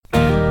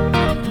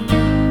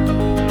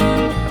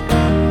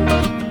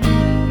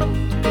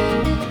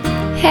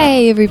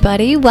Hey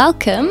everybody,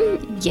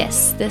 welcome.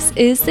 Yes, this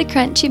is the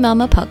Crunchy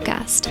Mama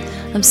podcast.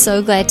 I'm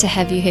so glad to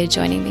have you here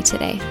joining me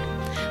today.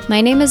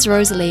 My name is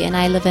Rosalie and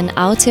I live in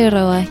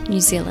Aotearoa,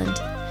 New Zealand.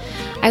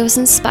 I was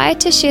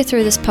inspired to share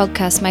through this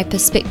podcast my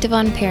perspective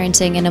on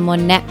parenting in a more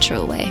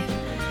natural way.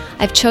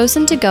 I've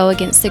chosen to go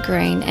against the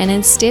grain and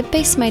instead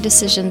base my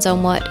decisions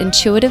on what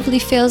intuitively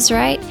feels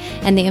right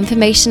and the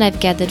information I've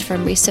gathered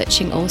from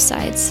researching all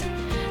sides.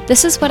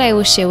 This is what I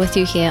will share with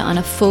you here on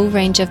a full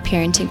range of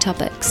parenting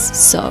topics,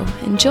 so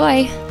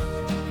enjoy!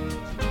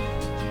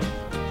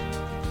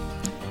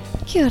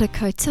 Kia ora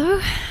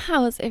koutou,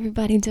 how is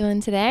everybody doing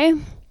today?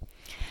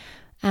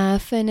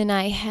 Fern and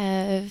I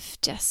have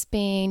just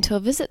been to a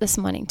visit this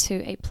morning to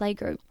a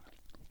playgroup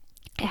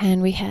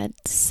and we had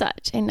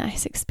such a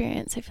nice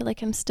experience. I feel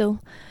like I'm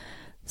still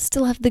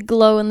have the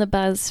glow and the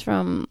buzz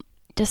from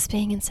just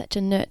being in such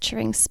a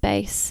nurturing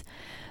space.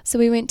 So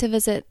we went to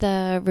visit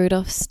the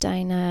Rudolf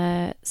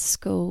Steiner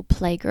School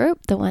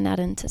playgroup, the one out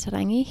in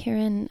Tatarangi here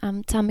in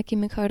Tamaki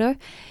Makaurau.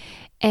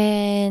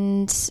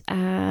 And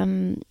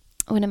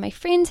one of my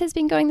friends has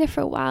been going there for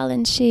a while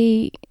and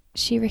she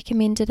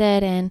recommended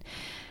it. And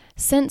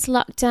since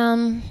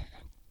lockdown,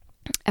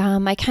 during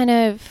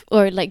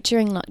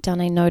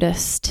lockdown, I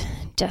noticed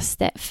just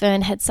that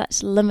Fern had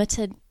such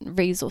limited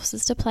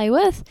resources to play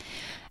with.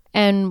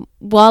 And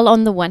while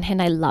on the one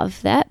hand, I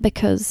love that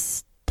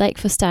because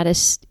for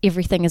starters,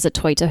 everything is a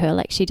toy to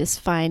her. She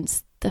just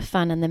finds the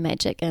fun and the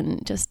magic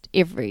in just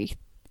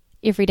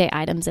everyday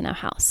items in our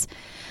house,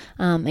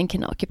 and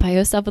can occupy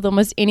herself with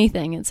almost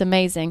anything. It's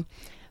amazing.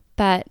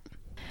 But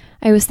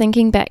I was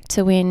thinking back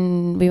to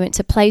when we went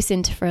to Play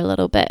Centre for a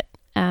little bit,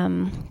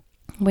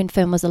 when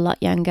Fern was a lot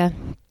younger.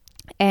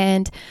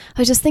 And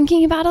I was just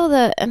thinking about all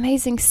the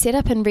amazing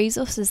setup and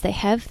resources they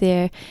have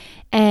there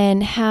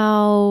and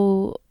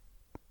how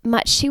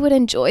much she would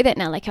enjoy that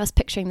now. I was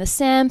picturing the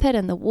sandpit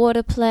and the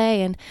water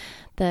play and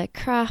the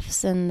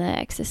crafts and the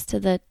access to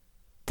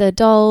the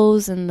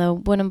dolls and the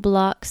wooden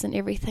blocks and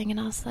everything. And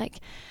I was like,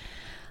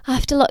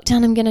 after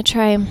lockdown, I'm going to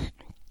try and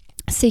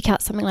seek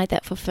out something like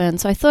that for Fern.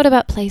 So I thought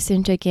about Play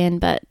Centre again,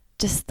 but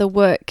just the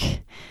work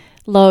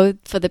load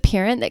for the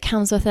parent that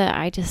comes with it,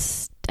 I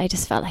just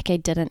felt like I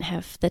didn't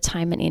have the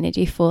time and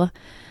energy for.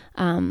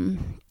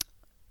 And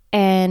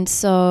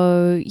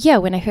so,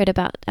 when I heard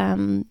about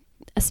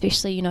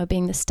especially,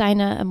 being the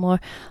Steiner, a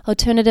more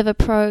alternative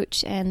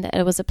approach, and that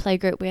it was a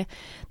playgroup where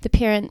the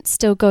parent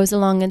still goes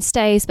along and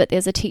stays, but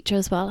there's a teacher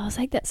as well. I was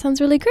like, that sounds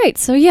really great.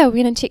 So we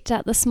went and checked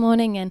out this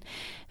morning and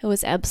it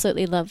was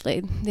absolutely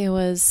lovely. There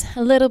was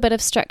a little bit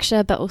of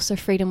structure, but also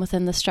freedom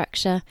within the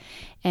structure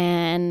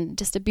and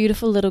just a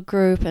beautiful little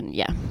group. And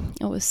it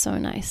was so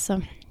nice.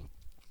 So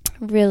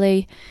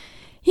really,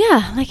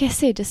 like I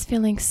said, just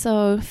feeling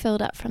so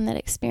filled up from that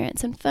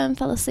experience. And Fern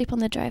fell asleep on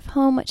the drive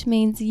home, which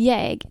means,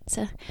 I get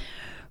to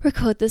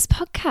record this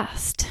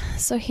podcast.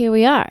 So here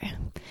we are.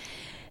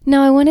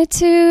 Now, I wanted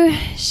to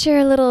share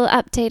a little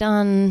update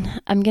on,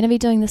 I'm going to be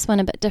doing this one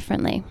a bit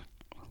differently.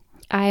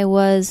 I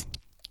was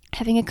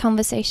having a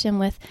conversation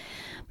with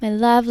my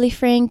lovely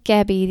friend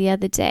Gabby the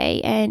other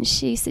day, and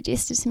she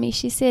suggested to me,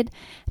 she said,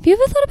 have you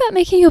ever thought about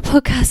making your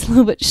podcast a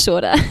little bit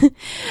shorter?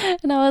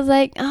 And I was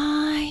like,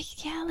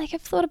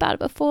 I've thought about it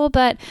before,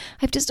 but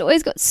I've just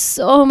always got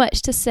so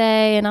much to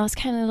say. And I was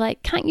kind of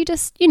like, can't you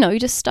just, you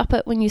just stop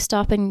it when you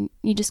stop and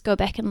you just go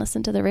back and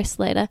listen to the rest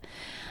later.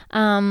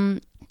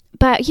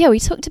 But we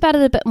talked about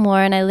it a bit more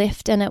and I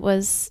left and it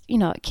was,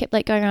 it kept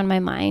going on my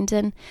mind.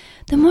 And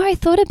the more I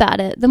thought about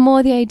it, the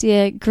more the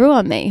idea grew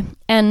on me.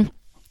 And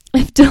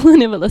if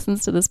Dylan ever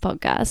listens to this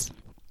podcast,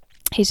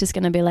 he's just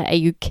going to be like, are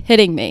you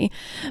kidding me?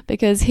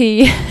 Because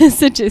he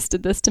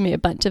suggested this to me a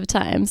bunch of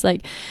times.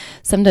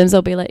 Sometimes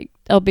I'll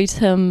be to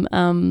him,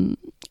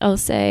 I'll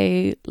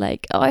say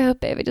I hope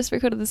Baby just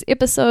recorded this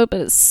episode,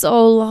 but it's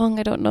so long.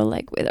 I don't know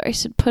whether I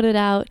should put it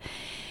out.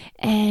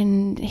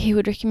 And he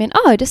would recommend,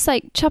 just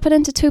chop it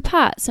into 2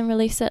 parts and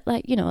release it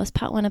as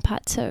part 1 and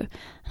part 2. And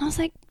I was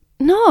like,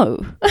 no,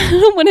 I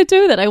don't want to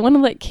do that. I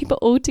want to keep it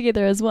all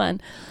together as one.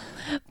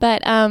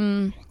 But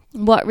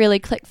what really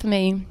clicked for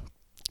me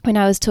when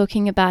I was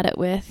talking about it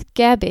with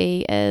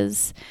Gabby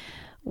is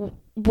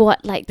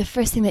what the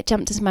first thing that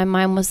jumped into my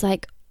mind was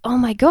oh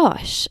my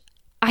gosh,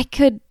 I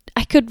could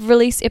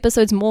release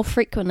episodes more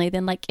frequently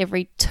than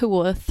every 2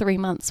 or 3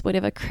 months,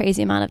 whatever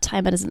crazy amount of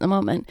time it is at the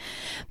moment.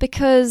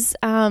 Because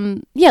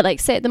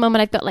say at the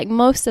moment I've got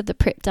most of the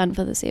prep done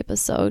for this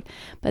episode,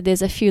 but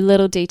there's a few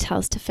little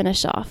details to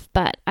finish off,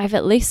 but I've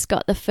at least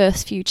got the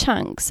first few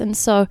chunks. And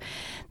so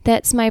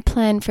that's my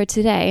plan for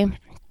today,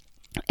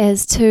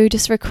 is to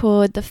just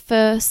record the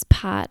first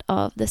part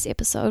of this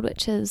episode,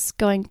 which is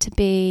going to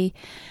be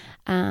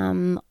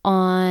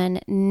on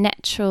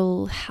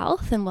natural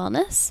health and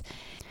wellness.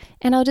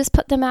 And I'll just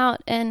put them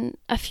out in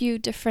a few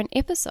different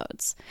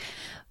episodes.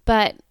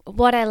 But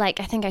what I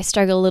think I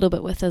struggle a little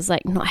bit with is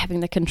not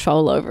having the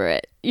control over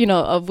it,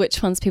 of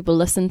which ones people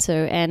listen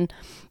to.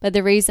 But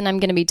the reason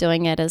I'm going to be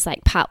doing it is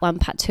part 1,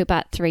 part 2,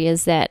 part 3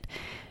 is that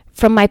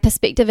from my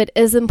perspective, it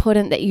is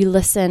important that you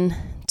listen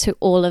to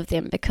all of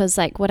them, because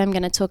like what I'm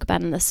going to talk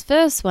about in this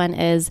first one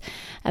is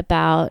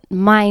about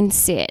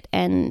mindset,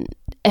 and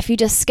if you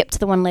just skip to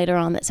the one later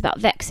on that's about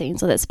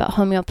vaccines or that's about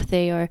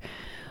homeopathy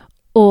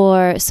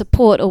or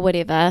support or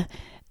whatever,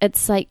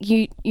 it's like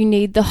you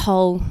need the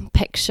whole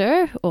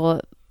picture,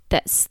 or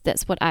that's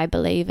what I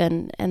believe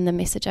in and the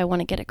message I want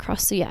to get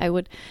across. So yeah, I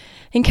would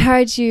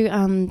encourage you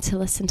to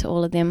listen to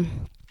all of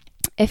them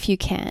if you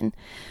can.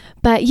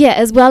 But yeah,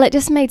 as well, it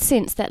just made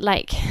sense that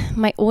like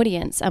my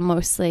audience are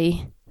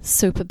mostly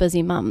super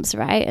busy mums,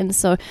 right? And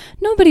so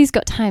nobody's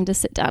got time to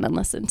sit down and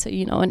listen to,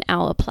 an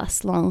hour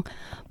plus long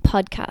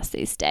podcast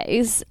these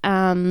days.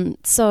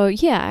 So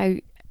yeah,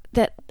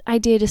 that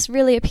idea just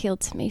really appealed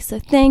to me. So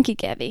thank you,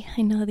 Gabby.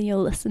 I know that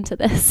you'll listen to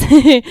this.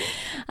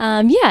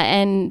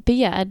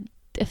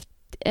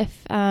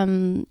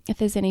 If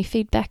there's any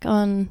feedback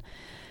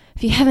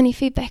if you have any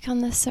feedback on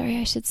this,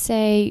 I should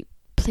say,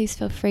 please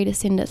feel free to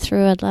send it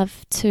through. I'd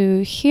love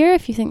to hear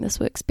if you think this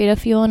works better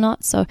for you or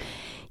not. So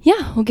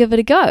yeah, we'll give it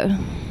a go.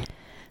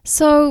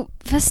 So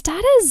for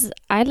starters,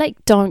 I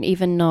don't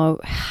even know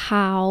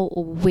how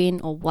or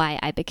when or why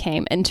I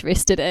became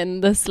interested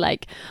in this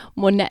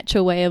more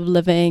natural way of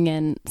living,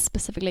 and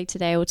specifically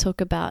today we'll talk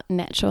about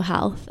natural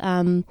health.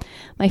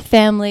 My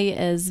family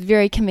is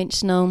very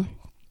conventional.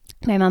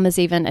 My mum is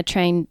even a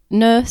trained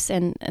nurse,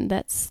 and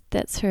that's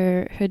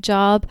her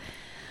job.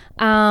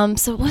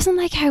 So it wasn't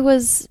like I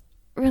was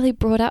really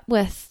brought up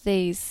with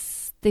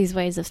these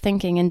ways of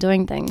thinking and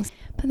doing things,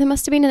 but there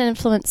must have been an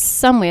influence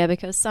somewhere,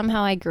 because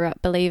somehow I grew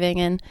up believing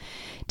in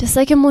just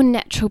a more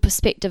natural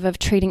perspective of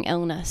treating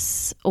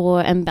illness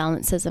or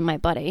imbalances in my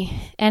body.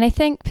 And I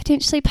think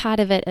potentially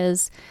part of it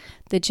is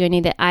the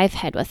journey that I've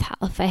had with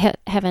health. I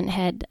haven't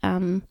had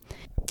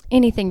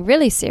anything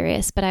really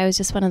serious, but I was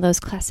just one of those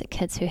classic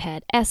kids who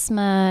had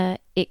asthma,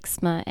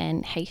 eczema,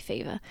 and hay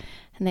fever.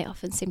 And they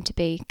often seem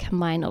to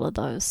combine all of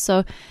those.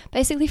 So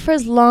basically, for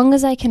as long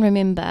as I can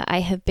remember, I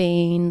have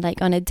been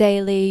on a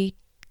daily,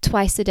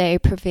 twice a day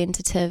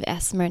preventative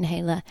asthma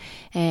inhaler,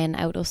 and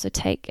I would also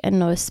take a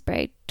nose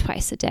spray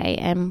twice a day.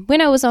 And when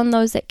I was on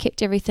those, that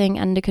kept everything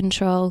under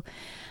control.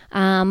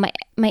 My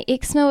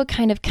eczema would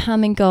kind of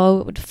come and go.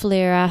 It would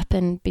flare up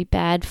and be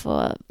bad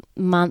for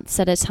months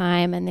at a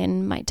time, and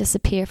then might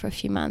disappear for a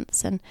few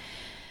months. And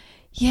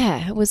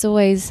yeah, it was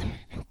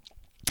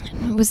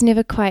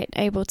never quite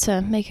able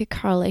to make a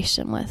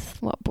correlation with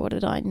what brought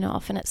it on.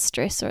 Often it's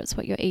stress, or it's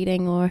what you're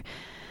eating, or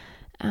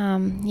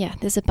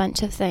there's a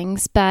bunch of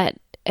things. But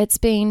it's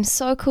been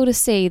so cool to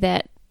see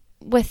that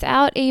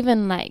without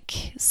even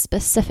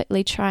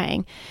specifically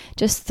trying,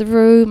 just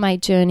through my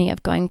journey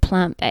of going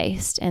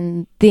plant-based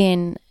and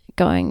then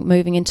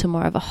moving into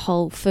more of a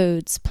whole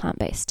foods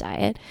plant-based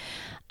diet,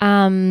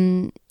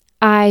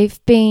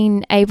 I've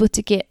been able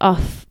to get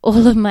off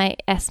all of my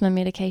asthma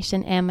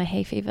medication and my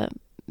hay fever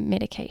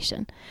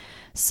medication.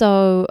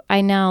 So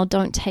I now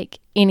don't take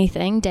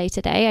anything day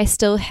to day. I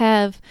still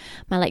have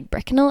my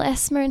Bricanyl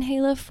asthma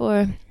inhaler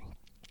for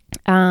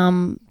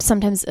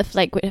sometimes if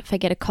I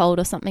get a cold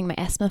or something, my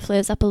asthma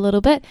flares up a little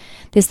bit.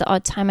 There's the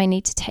odd time I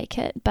need to take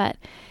it, but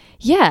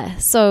yeah,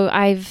 so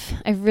I've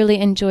really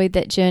enjoyed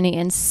that journey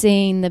and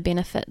seeing the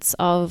benefits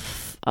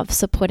of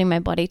supporting my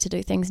body to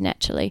do things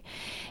naturally.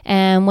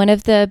 And one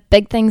of the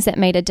big things that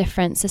made a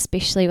difference,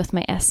 especially with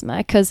my asthma,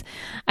 because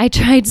I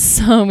tried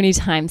so many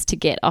times to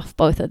get off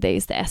both of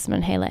these, the asthma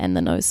inhaler and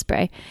the nose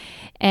spray,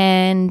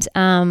 and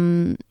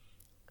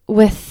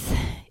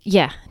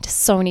just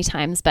so many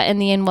times. But in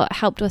the end, what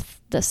helped with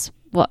this,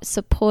 what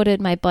supported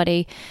my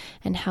body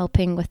and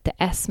helping with the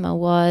asthma,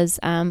 was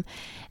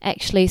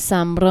actually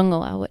some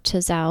rongoa, which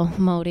is our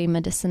Māori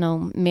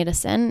medicinal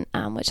medicine,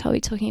 which I'll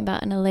be talking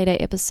about in a later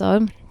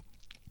episode.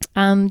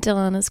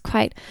 Dylan is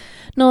quite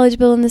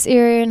knowledgeable in this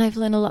area, and I've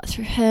learned a lot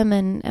through him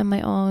and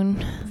my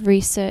own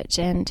research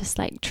and just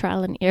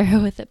trial and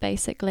error with it,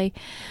 basically.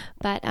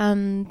 But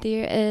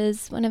there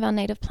is one of our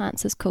native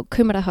plants is called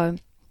kumaraho,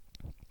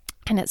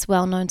 and it's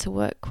well known to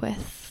work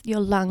with your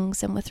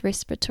lungs and with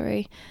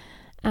respiratory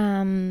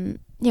things.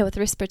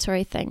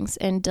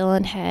 And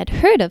Dylan had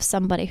heard of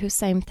somebody who,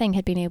 same thing,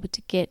 had been able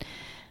to get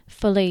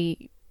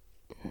fully,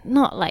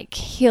 not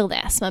heal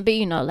the asthma, but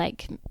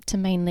to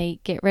mainly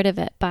get rid of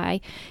it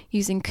by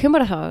using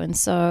kumaraho. And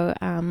so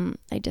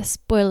I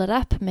just boil it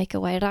up and make a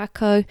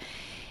wairako,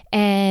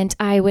 and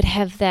I would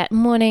have that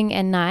morning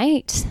and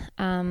night.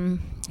 I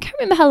can't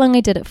remember how long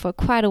I did it for,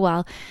 quite a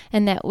while,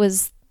 and that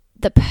was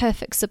the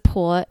perfect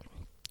support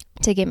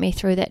to get me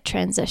through that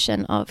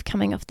transition of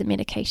coming off the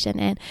medication.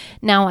 And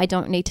now I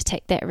don't need to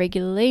take that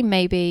regularly.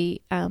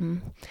 Maybe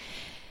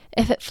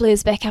if it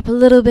flares back up a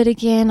little bit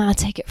again, I'll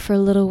take it for a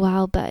little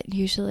while, but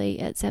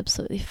usually it's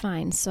absolutely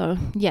fine. So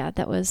yeah,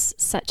 that was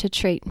such a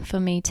treat for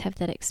me to have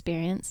that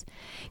experience.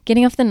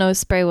 Getting off the nose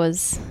spray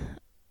was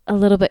a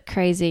little bit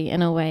crazy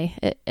in a way.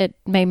 It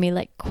made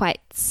me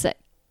quite sick.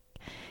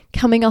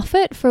 Coming off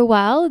it for a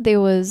while,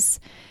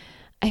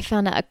 I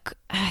found out,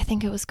 I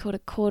think it was called a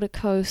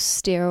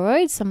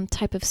corticosteroid, some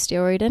type of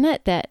steroid in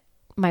it that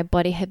my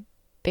body had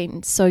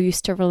been so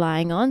used to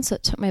relying on. So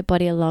it took my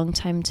body a long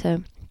time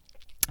to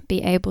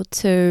be able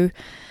to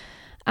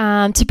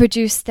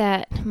produce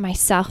that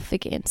myself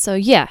again. So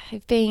yeah,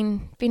 I've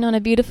been on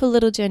a beautiful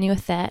little journey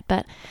with that,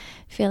 but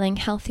feeling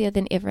healthier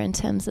than ever in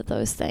terms of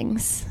those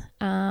things.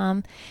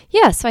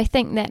 So I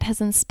think that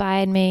has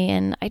inspired me,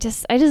 and I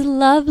just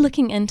love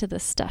looking into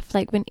this stuff.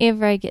 Like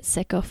whenever I get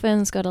sick or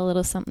Fern's got a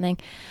little something,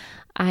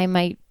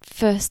 my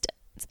first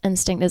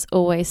instinct is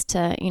always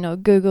to,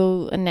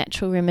 Google a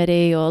natural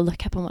remedy or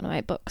look up on one of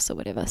my books or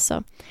whatever.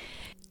 So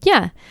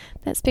yeah,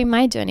 that's been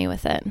my journey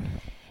with it.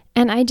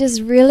 And I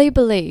just really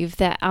believe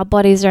that our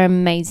bodies are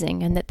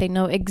amazing and that they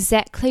know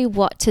exactly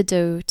what to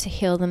do to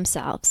heal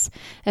themselves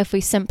if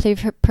we simply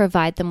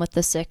provide them with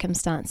the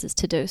circumstances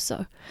to do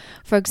so.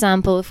 For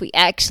example, if we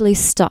actually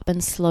stop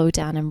and slow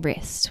down and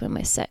rest when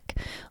we're sick,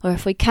 or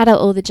if we cut out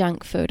all the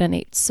junk food and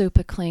eat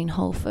super clean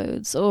whole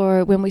foods,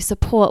 or when we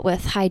support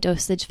with high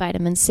dosage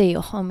vitamin C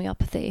or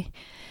homeopathy.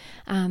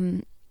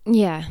 And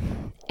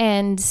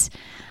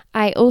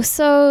I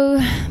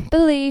also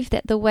believe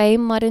that the way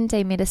modern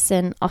day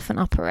medicine often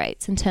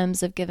operates in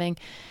terms of giving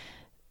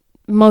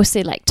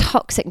mostly like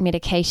toxic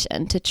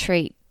medication to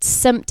treat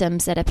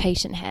symptoms that a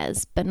patient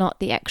has, but not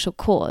the actual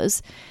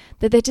cause,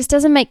 that just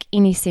doesn't make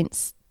any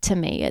sense to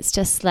me. It's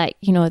just like,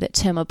 that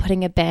term of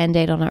putting a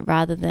band-aid on it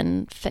rather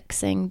than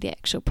fixing the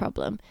actual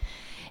problem.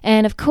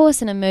 And of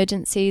course, in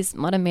emergencies,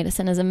 modern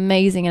medicine is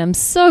amazing, and I'm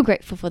so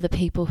grateful for the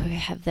people who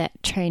have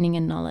that training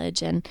and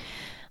knowledge, and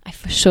I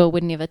for sure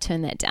would never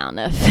turn that down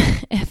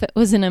if it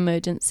was an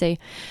emergency.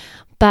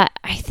 But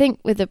I think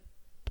with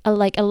a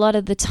lot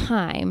of the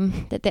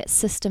time that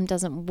system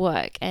doesn't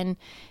work, and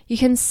you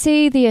can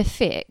see the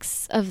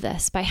effects of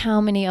this by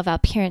how many of our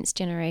parents'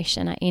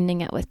 generation are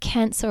ending up with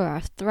cancer or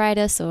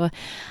arthritis or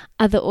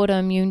other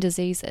autoimmune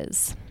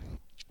diseases.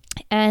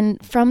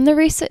 And from the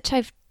research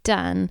I've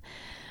done,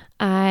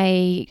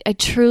 I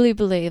truly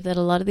believe that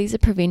a lot of these are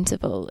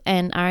preventable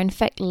and are in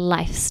fact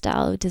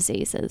lifestyle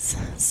diseases.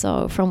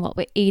 So from what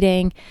we're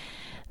eating,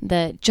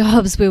 the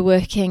jobs we're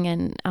working,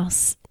 and our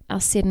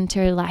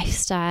sedentary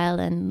lifestyle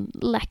and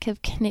lack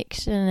of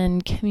connection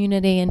and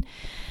community and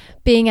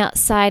being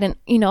outside and,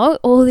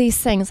 all these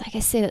things. Like I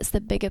said, it's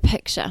the bigger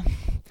picture.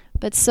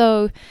 But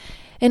so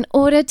in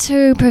order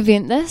to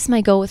prevent this,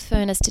 my goal with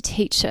Fern is to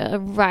teach her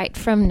right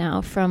from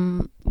now,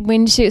 from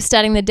when she was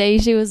starting the day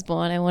she was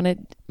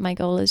born. My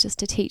goal is just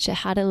to teach her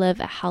how to live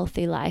a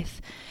healthy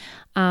life,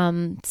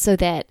 so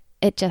that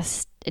it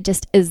just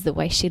is the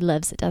way she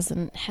lives. It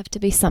doesn't have to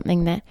be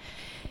something that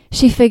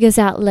she figures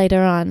out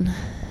later on.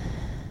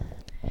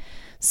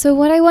 So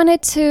what I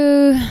wanted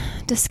to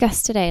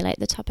discuss today, like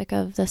the topic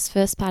of this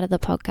first part of the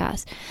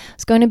podcast,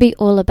 is going to be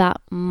all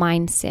about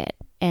mindset.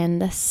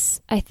 And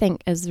this, I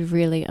think, is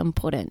really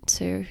important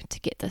to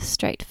get this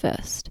straight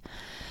first.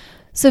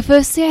 So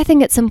firstly, I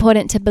think it's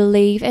important to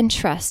believe and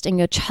trust in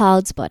your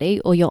child's body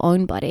or your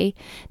own body,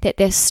 that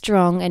they're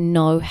strong and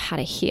know how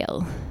to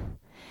heal.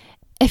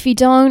 If you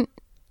don't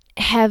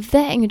have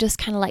that and you're just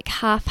kind of like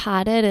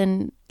half-hearted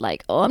and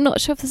like, I'm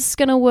not sure if this is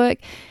going to work,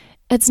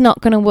 it's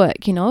not going to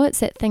work, It's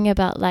that thing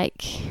about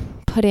like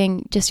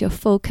putting just your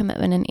full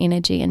commitment and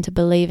energy into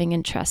believing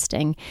and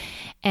trusting.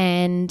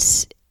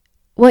 And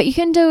what you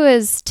can do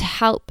is to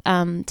help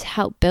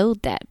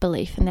build that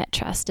belief and that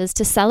trust is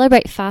to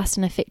celebrate fast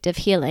and effective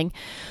healing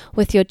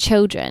with your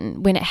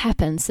children when it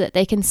happens, so that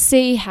they can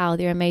see how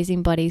their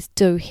amazing bodies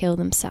do heal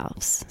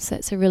themselves. So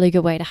it's a really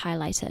good way to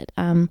highlight it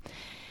and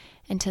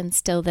to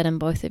instill that in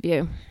both of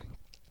you.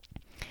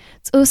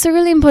 It's also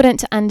really important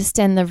to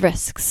understand the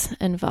risks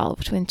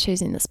involved when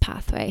choosing this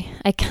pathway.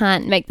 I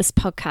can't make this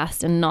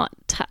podcast and not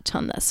touch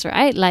on this,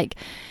 right? Like,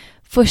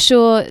 for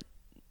sure,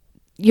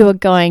 you're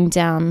going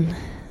down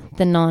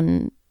the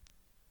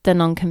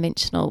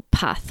non-conventional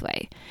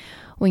pathway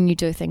when you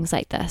do things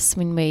like this,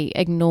 when we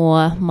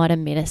ignore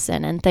modern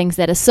medicine and things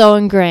that are so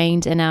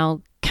ingrained in our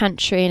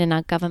country and in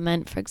our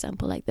government, for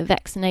example, like the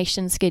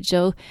vaccination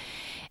schedule.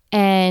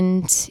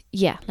 And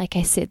yeah, like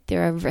I said,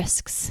 there are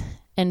risks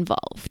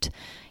involved.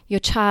 Your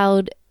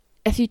child,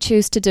 if you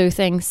choose to do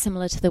things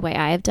similar to the way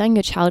I have done,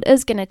 your child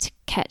is going to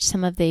catch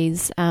some of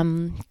these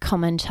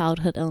common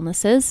childhood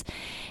illnesses.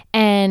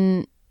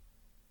 And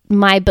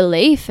my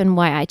belief and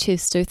why I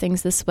choose to do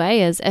things this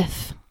way is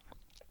if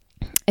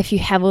you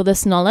have all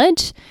this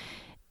knowledge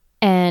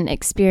and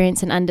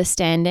experience and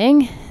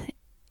understanding,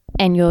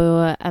 and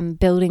you're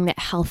building that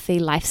healthy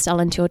lifestyle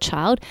into your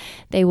child,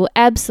 they will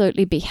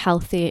absolutely be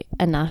healthy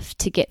enough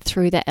to get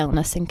through that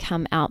illness and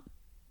come out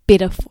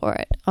better for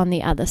it on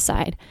the other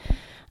side.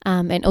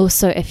 And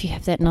also if you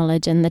have that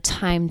knowledge and the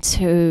time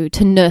to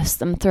nurse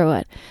them through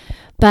it.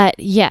 But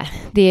yeah,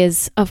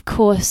 there's of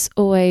course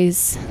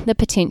always the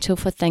potential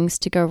for things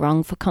to go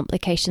wrong, for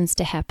complications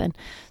to happen.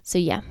 So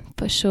yeah,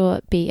 for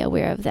sure be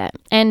aware of that.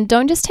 And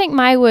don't just take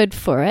my word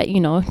for it,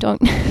 don't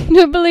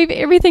believe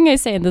everything I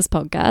say in this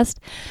podcast.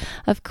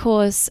 Of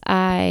course,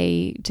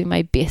 I do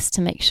my best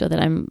to make sure that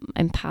I'm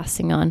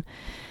passing on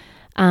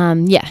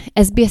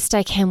as best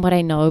I can what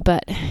I know,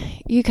 but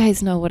you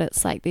guys know what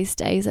it's like these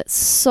days. It's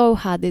so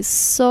hard. There's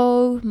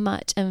so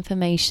much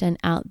information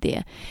out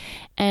there,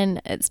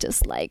 and it's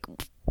just like,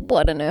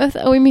 what on earth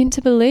are we meant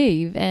to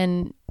believe?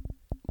 And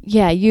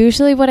yeah,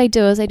 usually what I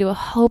do is I do a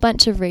whole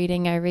bunch of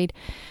reading. I read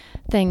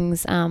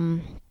things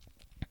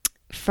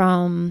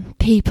from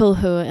people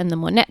who are in the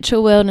more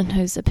natural world and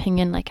whose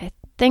opinion I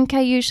think I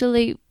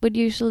would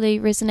usually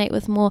resonate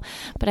with more,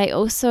 but I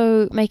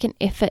also make an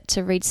effort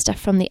to read stuff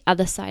from the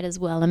other side as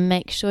well and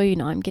make sure,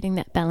 I'm getting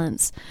that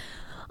balance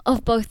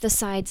of both the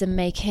sides and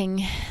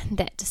making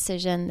that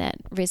decision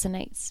that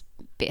resonates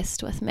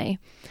best with me.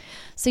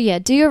 So yeah,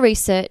 do your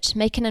research,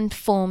 make an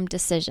informed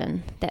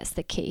decision. That's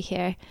the key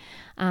here.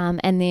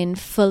 And then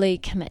fully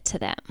commit to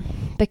that.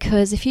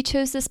 Because if you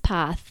choose this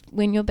path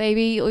when your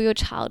baby or your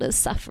child is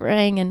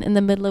suffering and in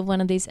the middle of one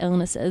of these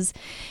illnesses,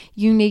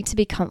 you need to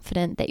be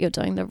confident that you're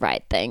doing the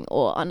right thing,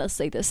 or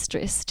honestly, the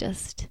stress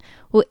just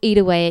will eat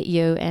away at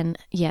you. And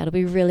yeah, it'll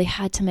be really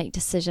hard to make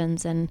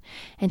decisions and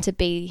to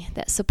be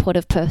that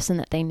supportive person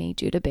that they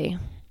need you to be.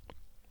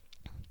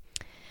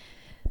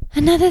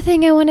 Another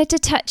thing I wanted to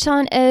touch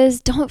on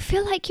is don't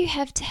feel like you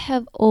have to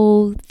have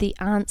all the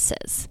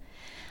answers.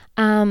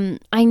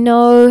 I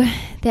know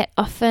that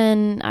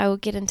often I will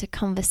get into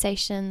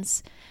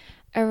conversations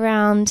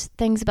around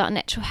things about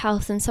natural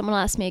health and someone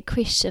will ask me a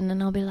question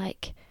and I'll be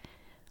like,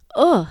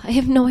 oh, I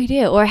have no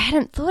idea, or I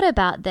hadn't thought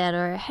about that,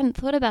 or I hadn't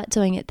thought about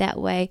doing it that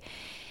way.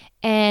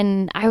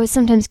 And I would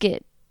sometimes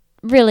get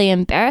really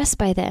embarrassed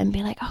by that and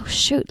be like, oh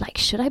shoot,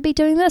 should I be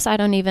doing this? I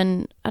don't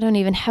even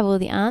have all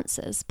the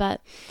answers.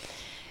 But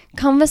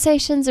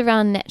conversations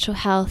around natural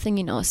health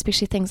and,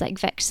 especially things like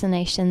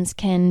vaccinations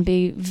can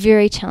be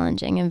very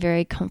challenging and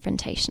very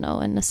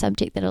confrontational, and a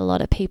subject that a lot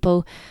of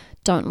people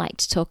don't like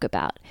to talk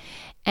about.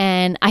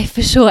 And I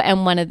for sure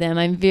am one of them.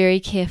 I'm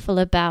very careful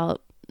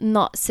about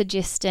not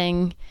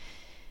suggesting,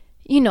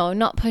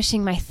 not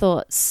pushing my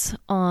thoughts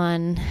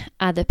on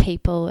other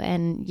people.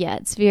 And yeah,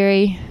 it's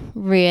very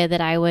rare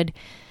that I would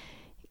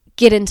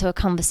get into a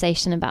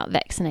conversation about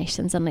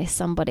vaccinations unless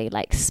somebody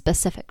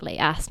specifically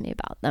asked me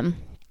about them.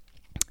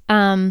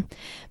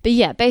 But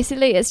yeah,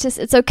 basically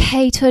it's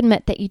okay to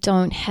admit that you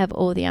don't have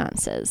all the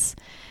answers,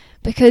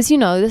 because,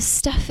 this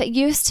stuff, it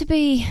used to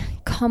be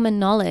common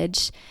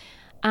knowledge.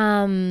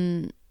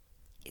 Things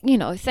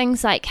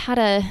like how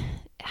to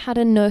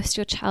nurse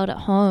your child at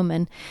home,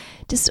 and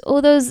just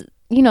all those,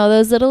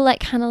 those little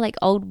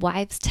old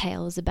wives'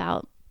 tales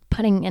about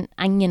putting an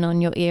onion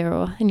on your ear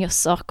or in your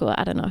sock, or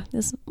I don't know,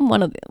 there's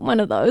one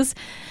of those.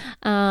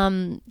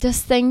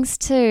 Just things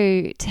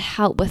to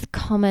help with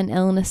common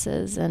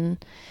illnesses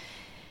and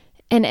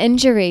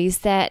injuries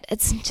that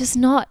it's just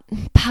not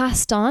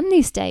passed on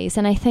these days.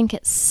 And I think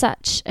it's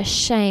such a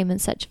shame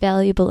and such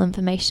valuable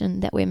information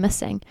that we're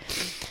missing.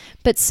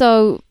 But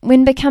so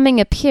when becoming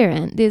a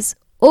parent, there's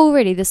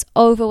already this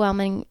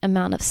overwhelming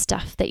amount of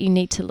stuff that you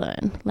need to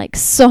learn,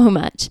 so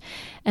much.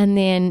 And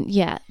then,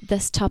 yeah,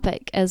 this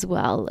topic as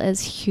well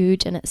is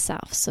huge in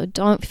itself. So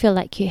don't feel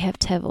like you have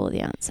to have all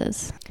the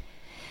answers.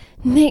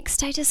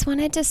 Next, I just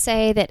wanted to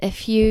say that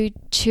if you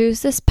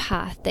choose this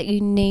path, that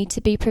you need to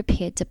be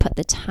prepared to put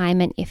the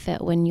time and effort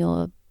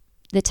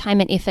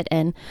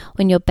in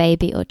when your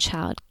baby or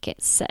child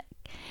gets sick.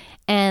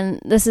 And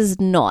this is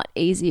not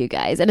easy, you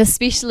guys. And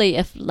especially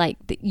if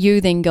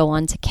you then go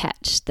on to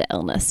catch the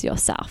illness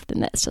yourself, then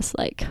that's just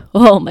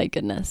oh my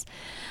goodness.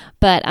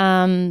 But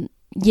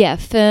yeah,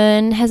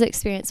 Fern has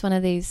experienced one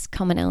of these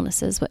common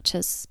illnesses, which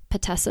is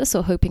pertussis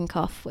or whooping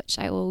cough, which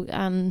I will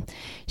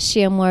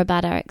share more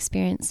about our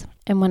experience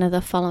in one of the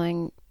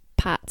following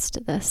parts to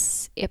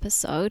this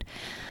episode.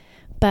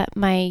 But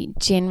my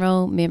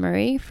general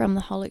memory from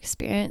the whole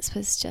experience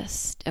was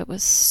it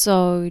was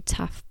so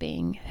tough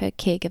being her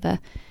caregiver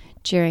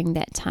during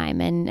that time.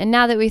 And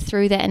now that we're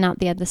through that and out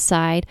the other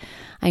side,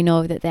 I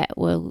know that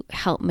will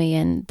help me,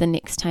 and the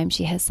next time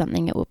she has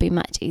something, it will be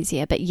much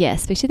easier. But yeah,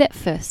 especially that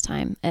first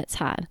time, it's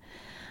hard.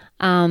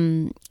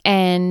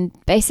 And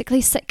basically,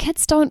 sick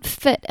kids don't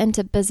fit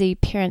into busy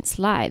parents'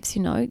 lives.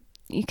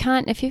 You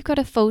can't, if you've got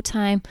a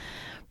full-time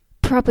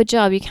proper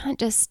job, you can't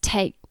just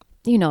take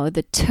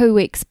the 2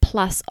 weeks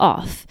plus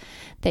off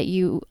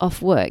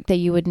work that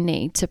you would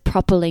need to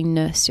properly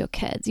nurse your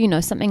kids.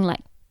 Something like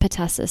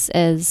pertussis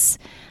is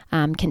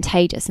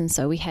contagious, and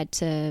so we had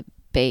to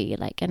be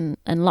in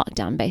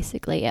lockdown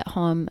basically at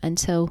home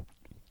until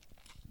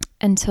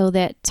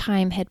that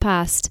time had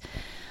passed.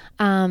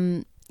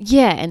 And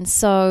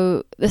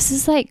so this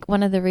is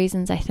one of the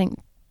reasons I think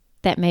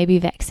that maybe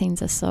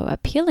vaccines are so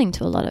appealing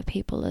to a lot of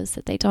people, is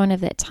that they don't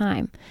have that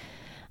time.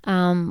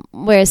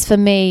 Whereas for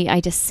me, I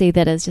just see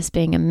that as just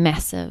being a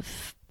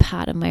massive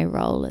part of my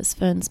role as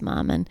Fern's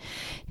mum, and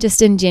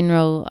just in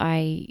general,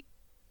 I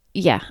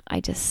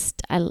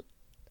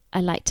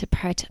like to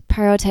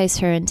prioritize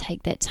her and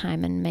take that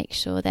time and make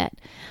sure that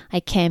I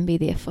can be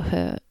there for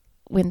her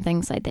when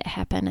things like that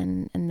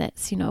happen. And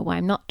that's, why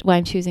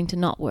I'm choosing to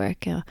not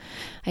work.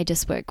 I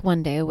just work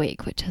 1 day a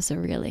week, which is a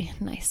really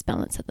nice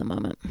balance at the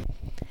moment.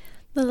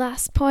 The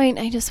last point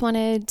I just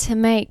wanted to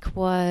make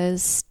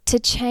was to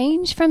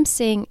change from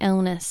seeing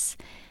illness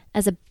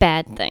as a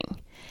bad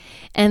thing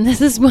And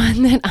this is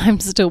one that I'm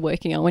still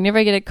working on. Whenever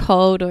I get a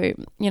cold or,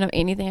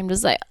 anything, I'm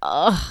just like,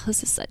 oh,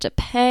 this is such a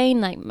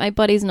pain. Like, my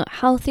body's not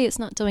healthy. It's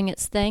not doing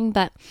its thing.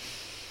 But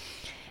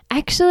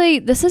actually,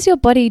 this is your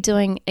body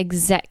doing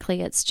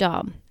exactly its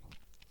job.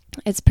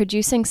 It's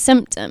producing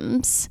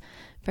symptoms,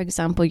 for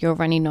example, your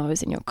runny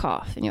nose and your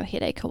cough and your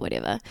headache or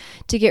whatever,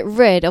 to get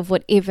rid of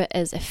whatever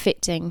is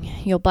affecting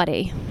your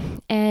body.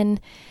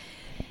 And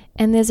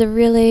there's a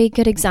really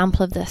good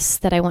example of this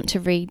that I want to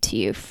read to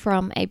you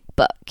from a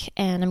book,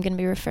 and I'm going to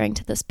be referring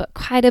to this book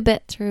quite a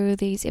bit through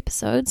these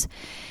episodes.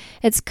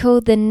 It's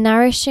called The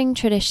Nourishing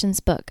Traditions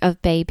Book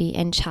of Baby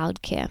and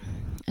Childcare,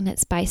 and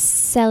it's by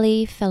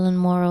Sally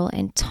Fillon-Morrill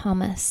and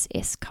Thomas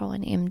S.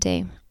 Cohen,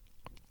 MD.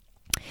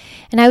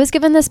 And I was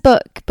given this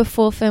book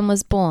before Finn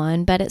was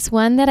born, but it's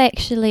one that I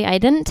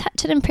didn't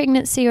touch it in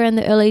pregnancy or in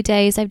the early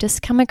days. I've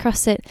just come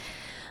across it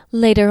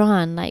later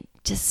on, like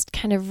just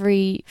kind of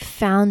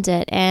refound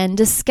it and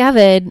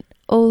discovered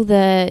all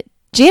the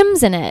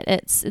gems in it.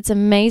 It's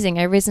amazing.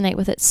 I resonate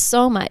with it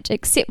so much,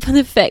 except for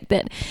the fact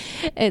that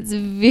it's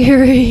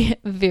very,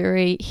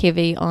 very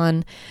heavy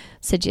on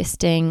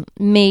suggesting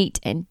meat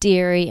and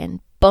dairy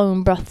and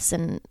bone broths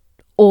and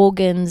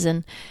organs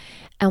and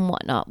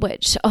whatnot,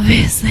 which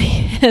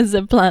obviously as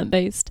a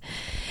plant-based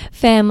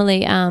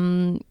family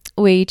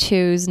we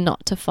choose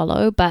not to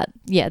follow. But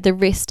yeah, the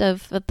rest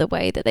of the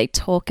way that they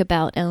talk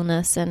about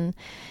illness and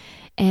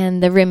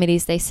the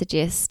remedies they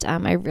suggest,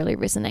 I really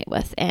resonate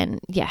with, and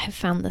yeah, have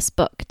found this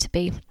book to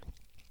be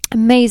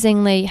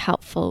amazingly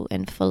helpful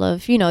and full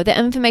of, the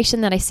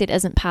information that I said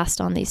isn't passed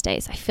on these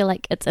days. I feel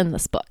like it's in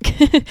this book.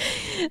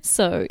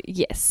 So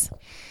yes.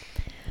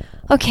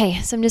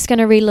 Okay, so I'm just going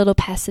to read a little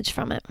passage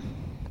from it.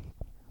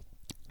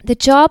 The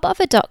job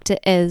of a doctor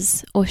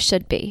is, or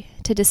should be,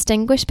 to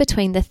distinguish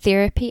between the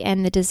therapy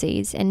and the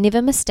disease and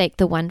never mistake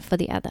the one for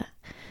the other.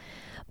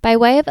 By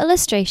way of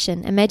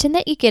illustration, imagine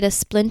that you get a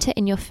splinter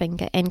in your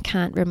finger and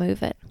can't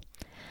remove it.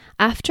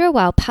 After a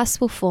while, pus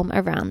will form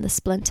around the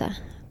splinter.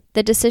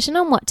 The decision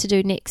on what to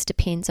do next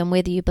depends on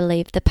whether you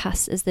believe the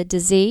pus is the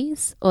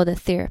disease or the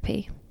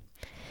therapy.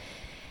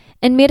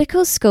 In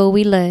medical school,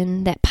 we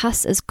learn that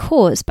pus is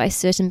caused by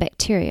certain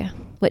bacteria,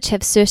 which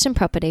have certain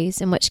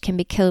properties and which can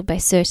be killed by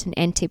certain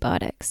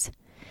antibiotics.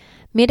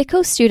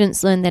 Medical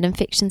students learn that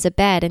infections are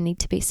bad and need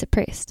to be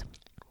suppressed.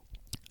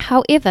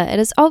 However, it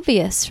is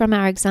obvious from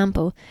our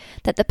example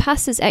that the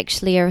pus is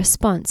actually a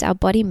response our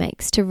body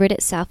makes to rid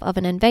itself of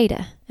an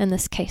invader, in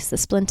this case the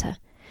splinter.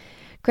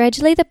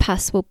 Gradually, the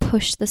pus will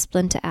push the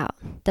splinter out.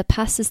 The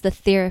pus is the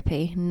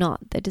therapy,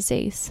 not the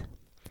disease.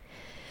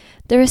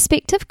 The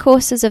respective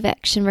courses of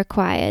action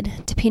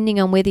required, depending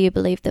on whether you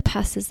believe the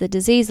pus is the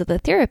disease or the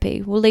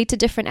therapy, will lead to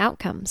different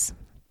outcomes.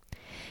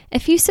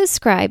 If you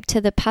subscribe to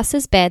the pus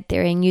is bad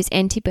theory and use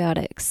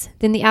antibiotics,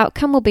 then the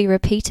outcome will be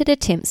repeated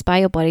attempts by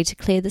your body to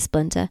clear the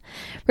splinter,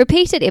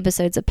 repeated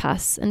episodes of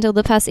pus, until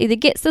the pus either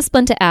gets the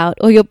splinter out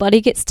or your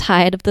body gets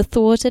tired of the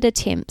thwarted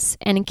attempts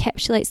and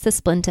encapsulates the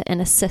splinter in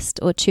a cyst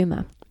or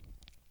tumour.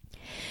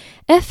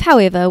 If,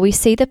 however, we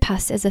see the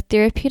pus as a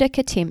therapeutic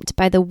attempt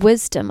by the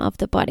wisdom of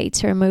the body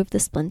to remove the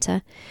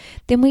splinter,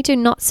 then we do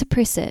not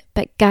suppress it,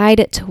 but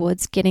guide it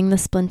towards getting the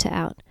splinter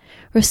out,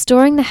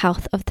 restoring the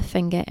health of the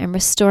finger and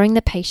restoring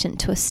the patient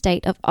to a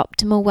state of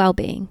optimal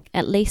well-being,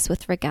 at least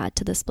with regard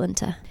to the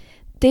splinter.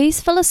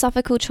 These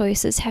philosophical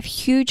choices have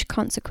huge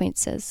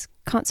consequences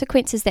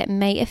that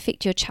may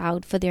affect your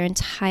child for their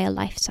entire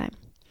lifetime.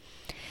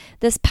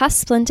 This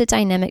pus-splinter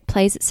dynamic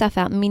plays itself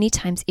out many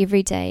times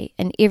every day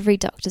in every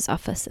doctor's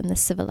office in the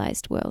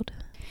civilized world.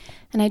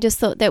 And I just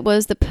thought that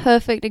was the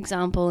perfect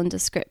example and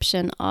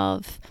description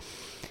of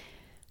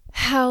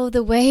how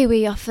the way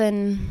we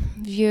often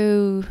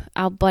view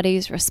our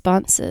body's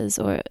responses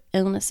or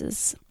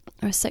illnesses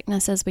or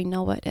sickness as we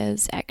know it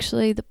is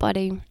actually the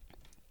body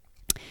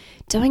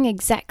doing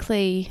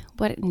exactly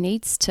what it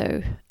needs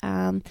to.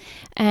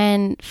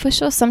 And for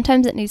sure,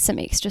 sometimes it needs some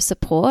extra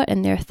support,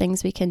 and there are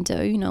things we can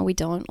do. We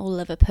don't all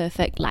live a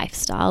perfect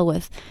lifestyle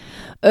with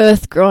with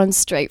food grown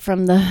straight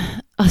from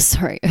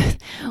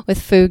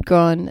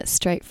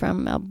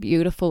our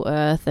beautiful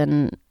earth,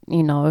 and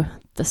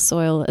the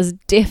soil is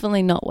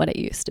definitely not what it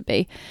used to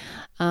be.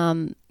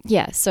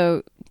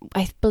 So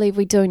I believe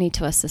we do need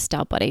to assist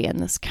our body in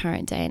this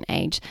current day and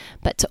age,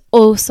 but to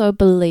also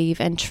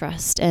believe and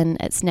trust in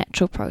its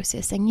natural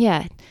processing.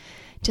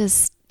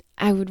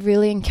 I would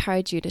really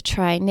encourage you to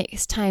try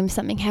next time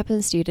something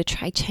happens to you to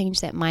try change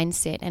that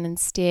mindset and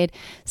instead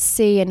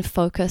see and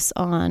focus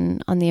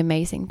on the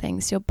amazing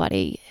things your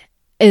body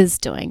is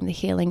doing, the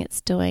healing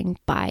it's doing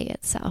by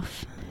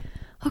itself.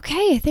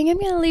 Okay, I think I'm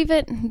going to leave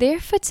it there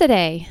for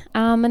today.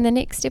 In the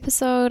next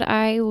episode,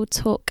 I will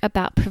talk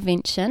about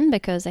prevention,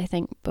 because I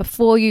think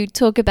before you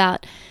talk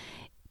about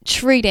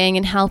treating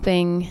and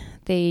helping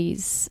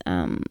these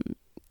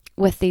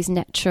with these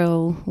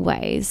natural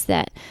ways,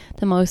 that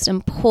the most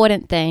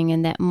important thing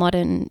and that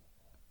modern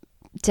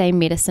day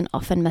medicine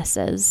often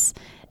misses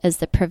is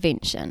the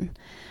prevention.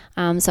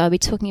 So I'll be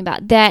talking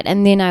about that,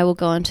 and then I will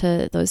go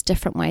into those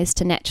different ways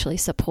to naturally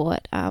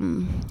support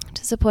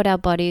our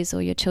bodies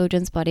or your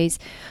children's bodies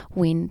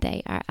when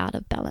they are out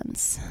of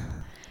balance.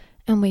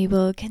 And we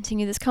will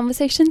continue this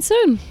conversation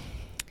soon.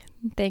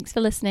 Thanks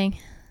for listening.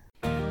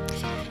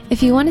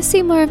 If you want to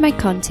see more of my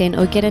content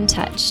or get in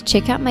touch,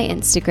 check out my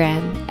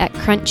Instagram at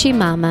Crunchy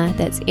Mama,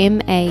 that's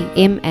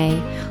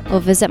MAMA,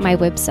 or visit my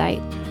website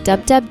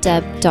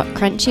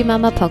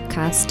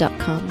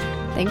www.crunchymamapodcast.com.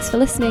 Thanks for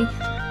listening.